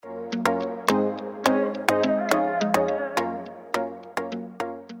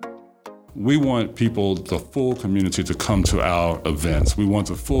we want people, the full community, to come to our events. We want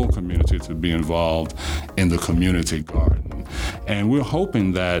the full community to be involved in the community garden. And we're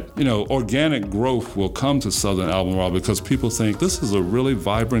hoping that, organic growth will come to Southern Albemarle because people think this is a really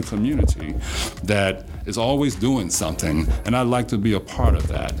vibrant community that is always doing something, and I'd like to be a part of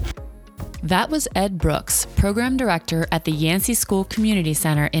that. That was Ed Brooks, Program Director at the Yancey School Community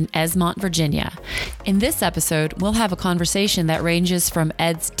Center in Esmont, Virginia. In this episode, we'll have a conversation that ranges from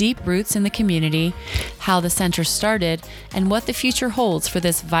Ed's deep roots in the community, how the center started, and what the future holds for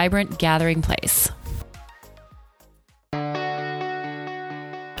this vibrant gathering place.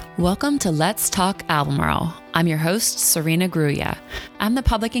 Welcome to Let's Talk Albemarle. I'm your host, Serena Gruya. I'm the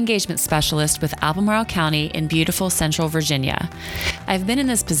Public Engagement Specialist with Albemarle County in beautiful Central Virginia. I've been in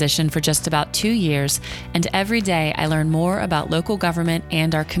this position for just about 2 years, and every day I learn more about local government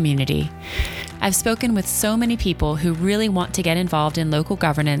and our community. I've spoken with so many people who really want to get involved in local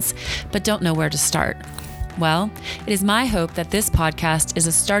governance, but don't know where to start. Well, it is my hope that this podcast is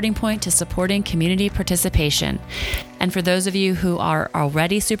a starting point to supporting community participation. And for those of you who are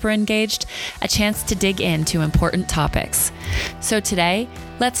already super engaged, a chance to dig into important topics. So today,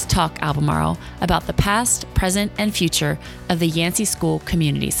 let's talk Albemarle about the past, present, and future of the Yancey School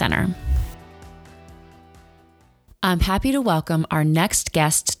Community Center. I'm happy to welcome our next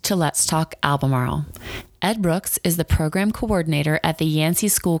guest to Let's Talk Albemarle. Ed Brooks is the program coordinator at the Yancey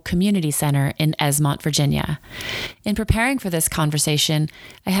School Community Center in Esmont, Virginia. In preparing for this conversation,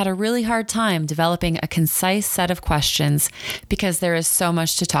 I had a really hard time developing a concise set of questions because there is so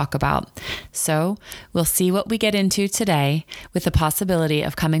much to talk about. So we'll see what we get into today with the possibility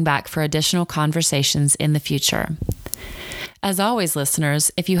of coming back for additional conversations in the future. As always,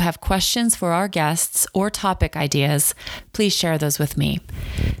 listeners, if you have questions for our guests or topic ideas, please share those with me.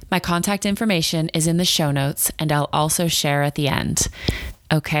 My contact information is in the show notes, and I'll also share at the end.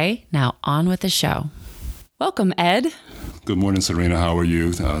 Okay, now on with the show. Welcome, Ed. Good morning, Serena. How are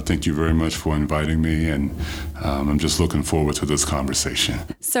you? Thank you very much for inviting me, and I'm just looking forward to this conversation.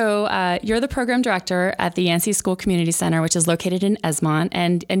 So you're the program director at the Yancey School Community Center, which is located in Esmont,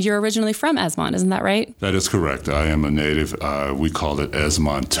 and you're originally from Esmont, isn't that right? That is correct. I am a native. We call it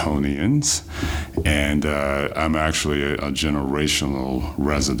Esmontonians, and I'm actually a generational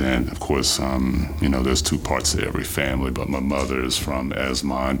resident. Of course, there's two parts to every family, but my mother is from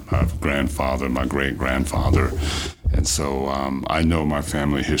Esmont, my grandfather, my great-grandfather. And so I know my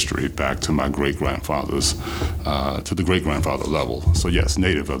family history back to my great-grandfathers, to the great-grandfather level. So yes,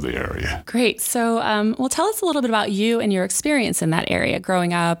 native of the area. Great. So tell us a little bit about you and your experience in that area,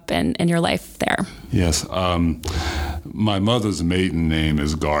 growing up and your life there. Yes. My mother's maiden name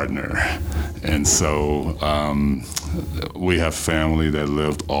is Gardner. And so we have family that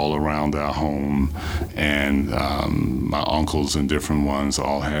lived all around our home. And my uncles and different ones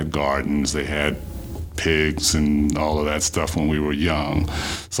all had gardens. They had pigs and all of that stuff when we were young.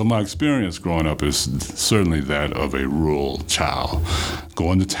 So my experience growing up is certainly that of a rural child.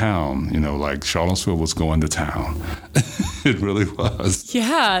 Going to town, like Charlottesville was going to town. It really was.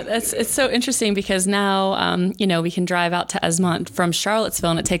 Yeah, it's so interesting because now, we can drive out to Esmont from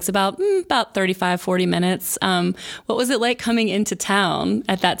Charlottesville and it takes about 35, 40 minutes. What was it like coming into town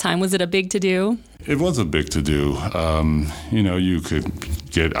at that time? Was it a big to-do? It was a big to-do. You could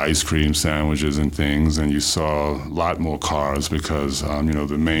get ice cream sandwiches and things, and you saw a lot more cars because,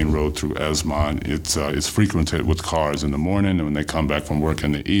 the main road through Esmont, it's frequented with cars in the morning and when they come back from work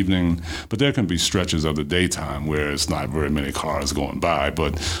in the evening. But there can be stretches of the daytime where it's not very many cars going by.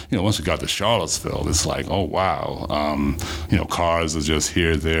 But, once you got to Charlottesville, it's like, oh, wow. Cars are just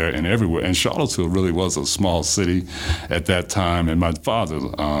here, there, and everywhere. And Charlottesville really was a small city at that time. And my father,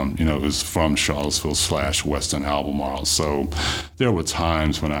 is from Charlottesville/Western Albemarle. So there were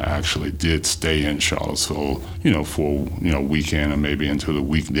times when I actually did stay in Charlottesville, for, weekend and maybe into the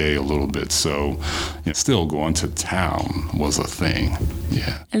weekday a little bit. So still going to town was a thing.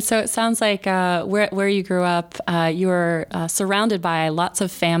 Yeah. And so it sounds like where you grew up, you were surrounded by lots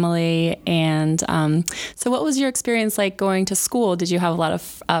of family. And so what was your experience like going to school? Did you have a lot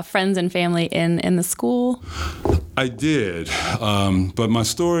of friends and family in the school? I did, but my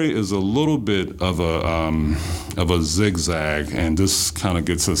story is a little bit of a zigzag, and this kind of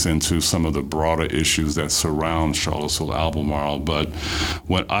gets us into some of the broader issues that surround Charlottesville Albemarle. But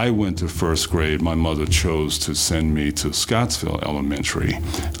when I went to first grade, my mother chose to send me to Scottsville Elementary,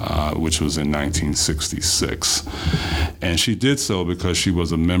 which was in 1966. And she did so because she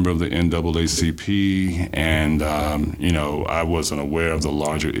was a member of the NAACP, and I wasn't aware of the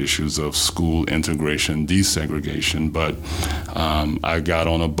larger issues of school integration, desegregation, but I got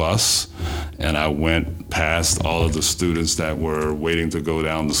on a bus and I went past all of the students that were waiting to go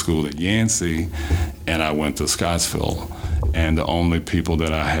down to school at Yancey, and I went to Scottsville. And the only people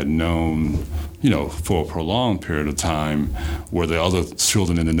that I had known, for a prolonged period of time were the other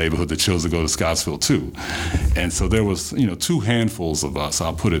children in the neighborhood that chose to go to Scottsville too. And so there was, two handfuls of us,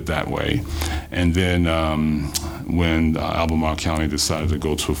 I'll put it that way. And then when Albemarle County decided to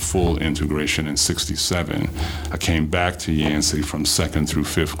go to full integration in '67, I came back to Yancey from 2nd through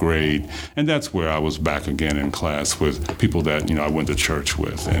 5th grade, and that's where I was back again in class with people that, I went to church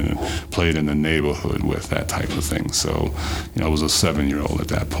with and played in the neighborhood with, that type of thing. So, I was a 7-year-old at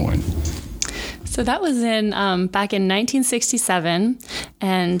that point. So that was back in 1967,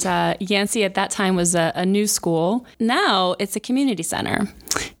 and Yancey at that time was a new school. Now it's a community center.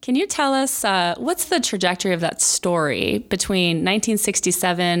 Can you tell us what's the trajectory of that story between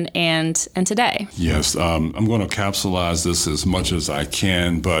 1967 and today? Yes, I'm going to capsulize this as much as I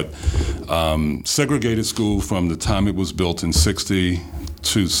can, but segregated school from the time it was built in 60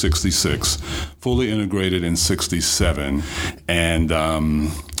 to 66, fully integrated in 67,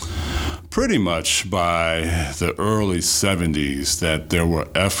 and pretty much by the early 70s that there were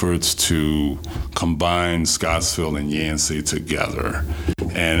efforts to combine Scottsville and Yancey together.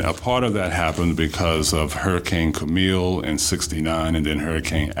 And a part of that happened because of Hurricane Camille in 69 and then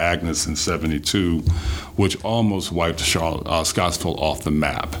Hurricane Agnes in 72, which almost wiped Scottsville off the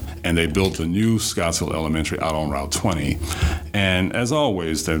map. And they built a new Scottsville Elementary out on Route 20. And as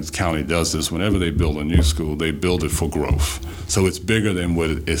always, the county does this. Whenever they build a new school, they build it for growth. So it's bigger than what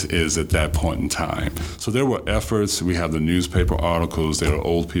it is at that point in time. So there were efforts. We have the newspaper articles. There are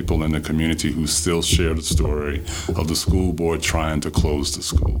old people in the community who still share the story of the school board trying to close the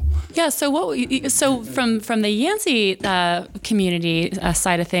school. Yeah. So from the Yancey community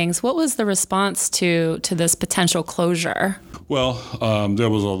side of things, what was the response to this potential closure? Well, there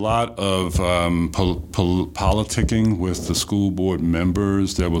was a lot of politicking with the school board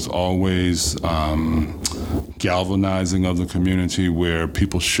members. There was always galvanizing of the community where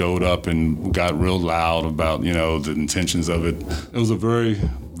people showed up and got real loud about, the intentions of it. It was a very,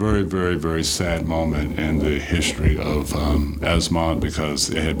 very, very, very sad moment in the history of Esmont because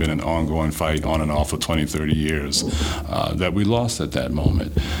it had been an ongoing fight on and off for 20, 30 years that we lost at that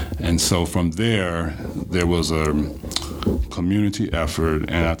moment. And so from there was a community effort,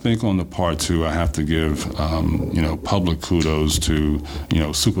 and I think on the part too, I have to give public kudos to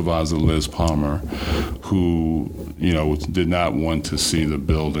Supervisor Liz Palmer, who did not want to see the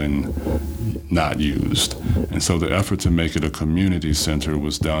building not used, and so the effort to make it a community center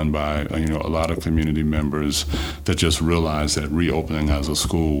was done by a lot of community members that just realized that reopening as a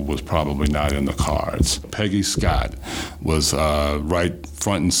school was probably not in the cards. Peggy Scott was right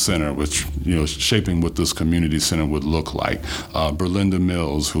front and center, which shaping what this community center would look like. Berlinda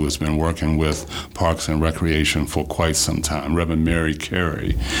Mills, who has been working with Parks and Recreation for quite some time. Reverend Mary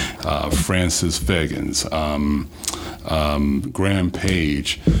Carey, Francis Fegans, Graham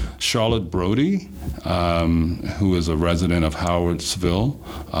Page, Charlotte Brody, who is a resident of Howardsville,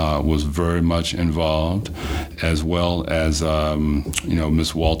 was very much involved, as well as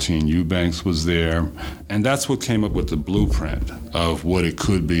Miss Waltine Eubanks was there, and that's what came up with the blueprint of what it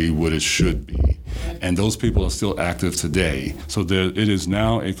could be, what it should be. And those people are still active today. So it is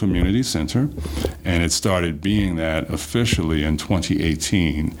now a community center, and it started being that officially in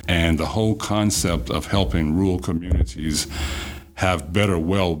 2018. And the whole concept of helping rural communities have better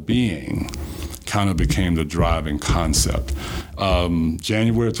well-being kind of became the driving concept.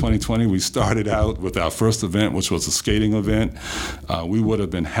 January of 2020, we started out with our first event, which was a skating event. We would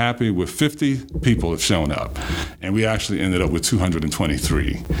have been happy with 50 people have shown up, and we actually ended up with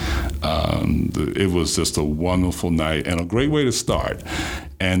 223. It was just a wonderful night and a great way to start.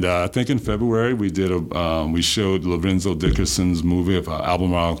 And I think in February we showed Lorenzo Dickerson's movie of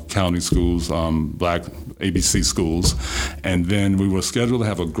Albemarle County Schools, Black ABC schools, and then we were scheduled to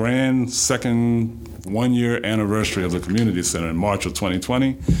have a grand second one-year anniversary of the community center in March of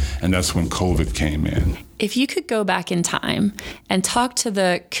 2020, and that's when COVID came in. If you could go back in time and talk to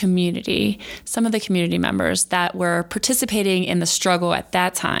the community, some of the community members that were participating in the struggle at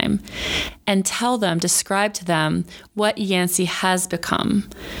that time, and describe to them what Yancey has become,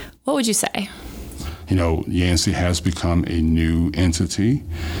 what would you say? Yancey has become a new entity,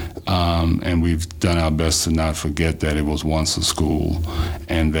 and we've done our best to not forget that it was once a school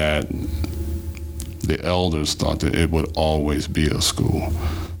and that the elders thought that it would always be a school.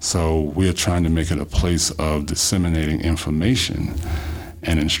 So we're trying to make it a place of disseminating information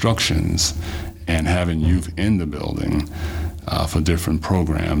and instructions and having youth in the building for different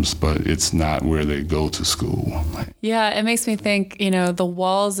programs, but it's not where they go to school. Yeah, it makes me think, the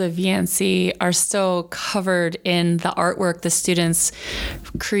walls of Yancey are still covered in the artwork the students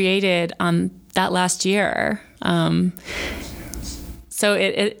created on that last year. So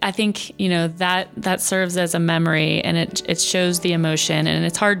I think, that serves as a memory, and it shows the emotion, and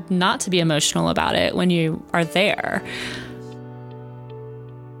it's hard not to be emotional about it when you are there.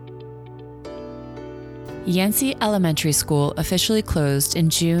 Yancey Elementary School officially closed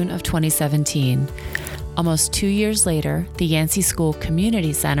in June of 2017. Almost 2 years later, the Yancey School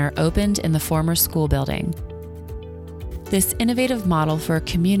Community Center opened in the former school building. This innovative model for a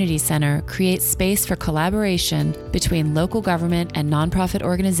community center creates space for collaboration between local government and nonprofit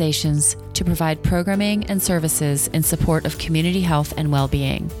organizations to provide programming and services in support of community health and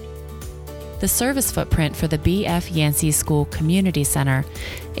well-being. The service footprint for the B.F. Yancey School Community Center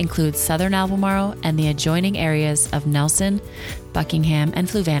includes Southern Albemarle and the adjoining areas of Nelson, Buckingham, and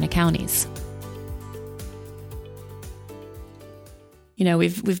Fluvanna counties.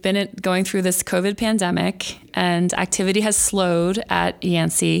 We've been going through this COVID pandemic, and activity has slowed at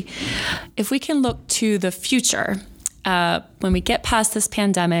Yancey. If we can look to the future, when we get past this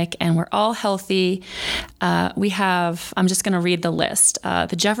pandemic and we're all healthy, we have, I'm just going to read the list,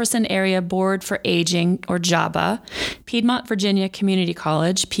 the Jefferson Area Board for Aging, or JABA, Piedmont Virginia Community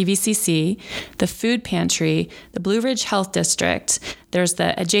College, PVCC, the Food Pantry, the Blue Ridge Health District, there's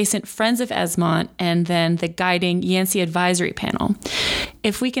the adjacent Friends of Esmont, and then the guiding Yancey Advisory Panel.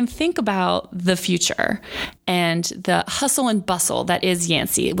 If we can think about the future and the hustle and bustle that is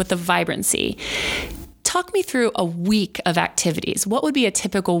Yancey with the vibrancy, talk me through a week of activities. What would be a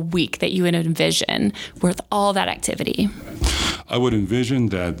typical week that you would envision with all that activity? I would envision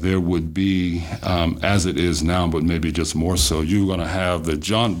that there would be, as it is now, but maybe just more so, you're going to have the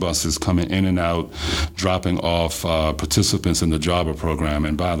jaunt buses coming in and out, dropping off participants in the JABA program.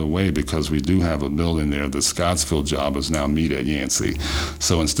 And by the way, because we do have a building there, the Scottsville JABAs now meet at Yancey.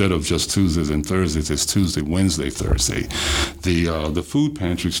 So instead of just Tuesdays and Thursdays, it's Tuesday, Wednesday, Thursday. The food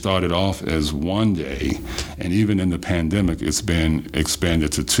pantry started off as one day, and even in the pandemic, it's been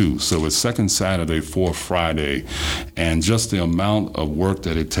expanded to two. So it's second Saturday, fourth Friday, and just the amount of work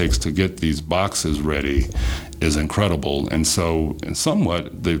that it takes to get these boxes ready is incredible. And so, and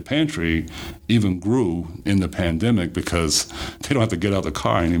somewhat, the pantry even grew in the pandemic because they don't have to get out the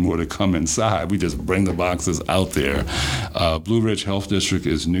car anymore to come inside. We just bring the boxes out there. Blue Ridge Health District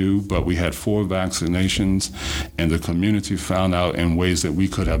is new, but we had 4 vaccinations, and the community found out in ways that we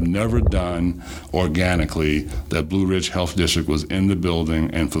could have never done organically that Blue Ridge Health District was in the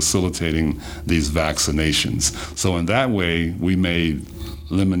building and facilitating these vaccinations. So in that way, we made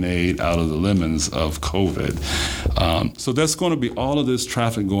lemonade out of the lemons of COVID. So that's going to be all of this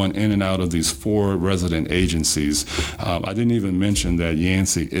traffic going in and out of these 4 resident agencies. I didn't even mention that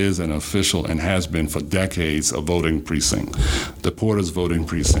Yancey is an official and has been for decades a voting precinct. The Porter's voting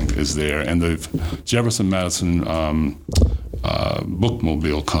precinct is there, and the Jefferson Madison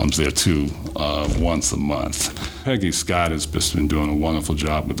bookmobile comes there too once a month. Peggy Scott has just been doing a wonderful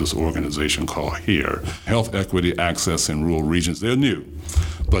job with this organization called HERE, Health Equity Access in Rural Regions. They're new,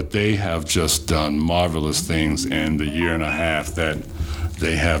 but they have just done marvelous things in the year and a half that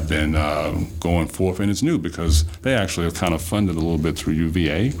they have been going forth, and it's new because they actually are kind of funded a little bit through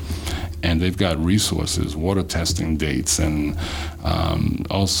UVA, and they've got resources, water testing dates, and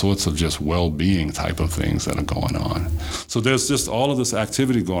all sorts of just well-being type of things that are going on. So there's just all of this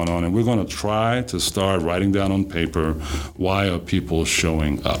activity going on, and we're going to try to start writing down on paper, why are people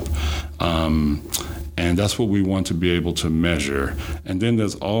showing up? And that's what we want to be able to measure. And then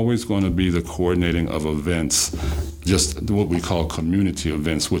there's always going to be the coordinating of events, just what we call community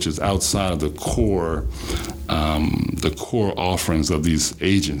events, which is outside of the core offerings of these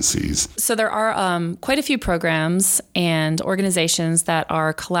agencies. So there are quite a few programs and organizations that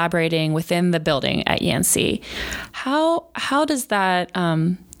are collaborating within the building at Yancey. How does that?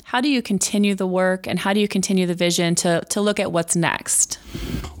 How do you continue the work, and how do you continue the vision to look at what's next?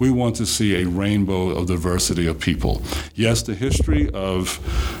 We want to see a rainbow of diversity of people. Yes, the history of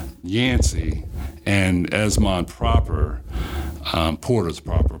Yancey and Esmont proper, Porter's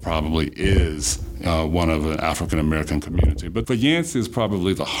proper probably is one of an African-American community. But Yancey is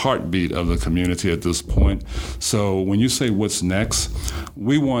probably the heartbeat of the community at this point. So when you say what's next,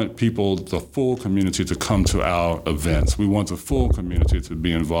 we want people, the full community, to come to our events. We want the full community to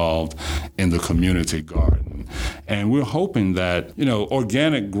be involved in the community garden. And we're hoping that,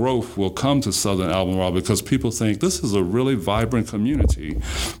 organic growth will come to Southern Albemarle because people think this is a really vibrant community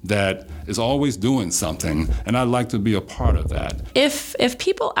that is always doing something, and I'd like to be a part of that. If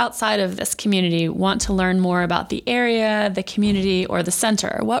people people outside of this community want to learn more about the area, the community, or the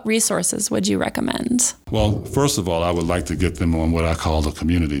center, what resources would you recommend? Well, first of all, I would like to get them on what I call the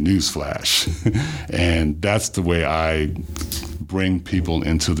community news flash. And that's the way I bring people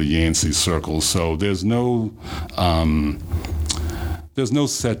into the Yancey circle. So there's no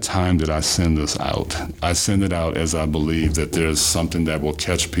set time that I send this out. I send it out as I believe that there's something that will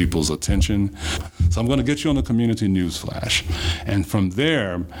catch people's attention. So I'm going to get you on the community news flash. And from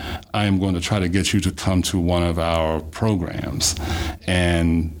there, I am going to try to get you to come to one of our programs.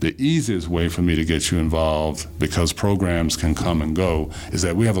 And the easiest way for me to get you involved, because programs can come and go, is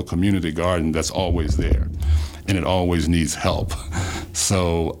that we have a community garden that's always there. And it always needs help.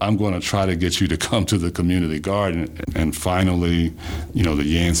 So I'm going to try to get you to come to the community garden. And finally, the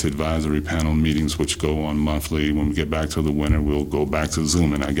Yancey advisory panel meetings, which go on monthly. When we get back to the winter, we'll go back to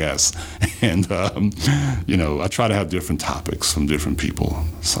Zooming, I guess. And, I try to have different topics from different people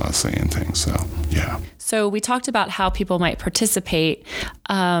saying things. So, yeah. So we talked about how people might participate.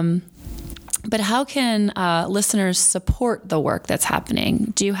 But how can listeners support the work that's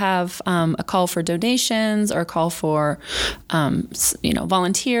happening? Do you have a call for donations or a call for,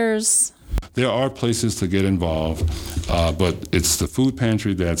 volunteers? There are places to get involved, but it's the food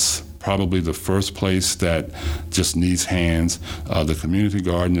pantry that's probably the first place that just needs hands. The community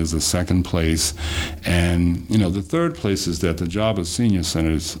garden is the second place. And, the third place is that the job of senior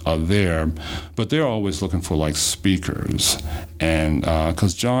centers are there, but they're always looking for speakers. And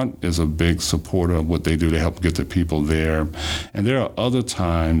because John is a big supporter of what they do to help get the people there. And there are other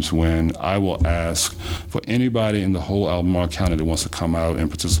times when I will ask for anybody in the whole Albemarle County that wants to come out and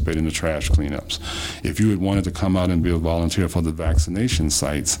participate in the trash cleanups. If you had wanted to come out and be a volunteer for the vaccination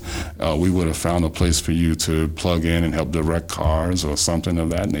sites, we would have found a place for you to plug in and help direct cars or something of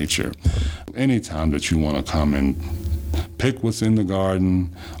that nature. Anytime that you want to come and pick what's in the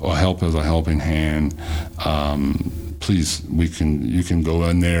garden or help as a helping hand, please, you can go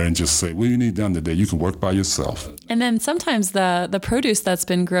in there and just say, what do you need done today? You can work by yourself. And then sometimes the produce that's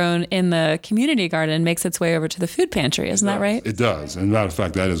been grown in the community garden makes its way over to the food pantry. Isn't that right? It does. And matter of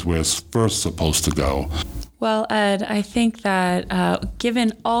fact, that is where it's first supposed to go. Well, Ed, I think that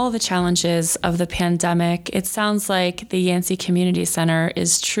given all the challenges of the pandemic, it sounds like the Yancey Community Center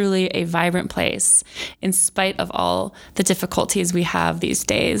is truly a vibrant place in spite of all the difficulties we have these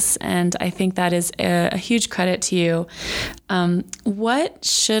days. And I think that is a huge credit to you. What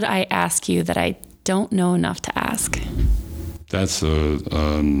should I ask you that I don't know enough to ask? That's a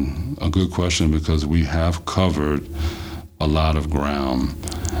good question, because we have covered a lot of ground.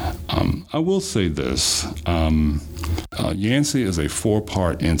 I will say this. Yancey is a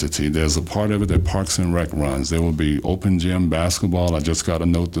 4-part entity. There's a part of it that Parks and Rec runs. There will be open gym basketball. I just got a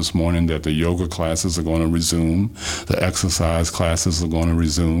note this morning that the yoga classes are going to resume. The exercise classes are going to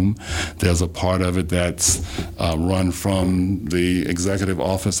resume. There's a part of it that's run from the executive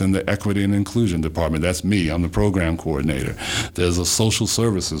office and the equity and inclusion department. That's me. I'm the program coordinator. There's a social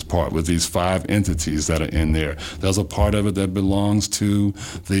services part with these 5 entities that are in there. There's a part of it that belongs to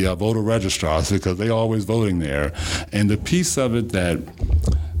the voter registrars, because they're always voting there. And the piece of it that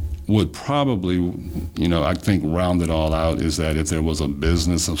would probably, I think round it all out is that if there was a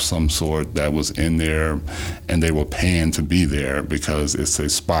business of some sort that was in there and they were paying to be there because it's a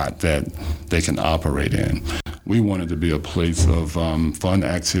spot that they can operate in. We want it to be a place of fun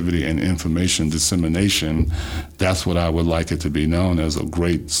activity and information dissemination. That's what I would like it to be known as, a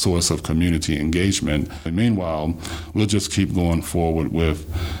great source of community engagement. And meanwhile, we'll just keep going forward with,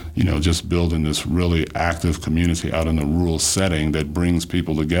 just building this really active community out in a rural setting that brings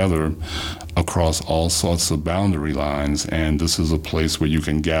people together across all sorts of boundary lines. And this is a place where you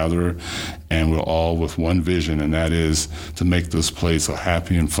can gather, and we're all with one vision, and that is to make this place a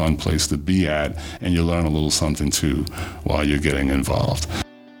happy and fun place to be at, and you learn a little something too while you're getting involved.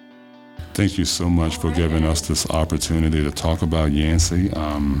 Thank you so much for giving us this opportunity to talk about Yancey.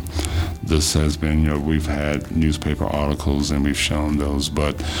 This has been, we've had newspaper articles and we've shown those,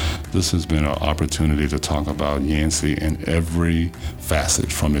 but this has been an opportunity to talk about Yancey in every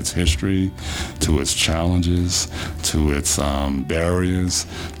facet, from its history to its challenges, to its barriers,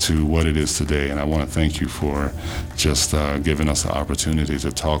 to what it is today. And I want to thank you for just giving us the opportunity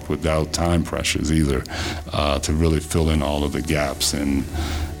to talk without time pressures either, to really fill in all of the gaps and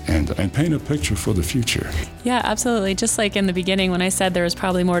paint a picture for the future. Yeah, absolutely. Just like in the beginning when I said there was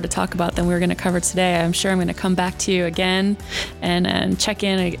probably more to talk about than we were going to cover today, I'm sure I'm going to come back to you again and check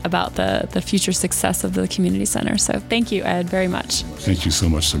in about the future success of the community center. So thank you, Ed, very much. Thank you so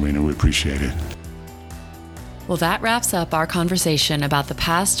much, Serena. We appreciate it. Well, that wraps up our conversation about the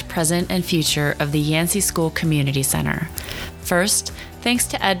past, present, and future of the Yancey School Community Center. First, thanks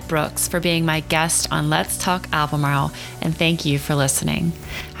to Ed Brooks for being my guest on Let's Talk Albemarle, and thank you for listening.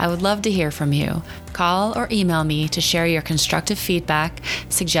 I would love to hear from you. Call or email me to share your constructive feedback,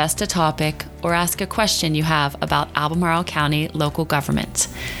 suggest a topic, or ask a question you have about Albemarle County local government.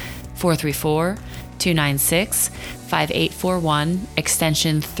 434-296-5841,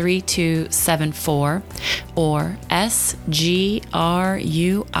 extension 3274, or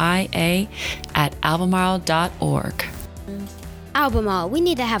sgruia@albemarle.org. Albemarle, we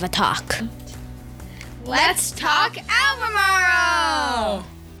need to have a talk. Let's talk Albemarle!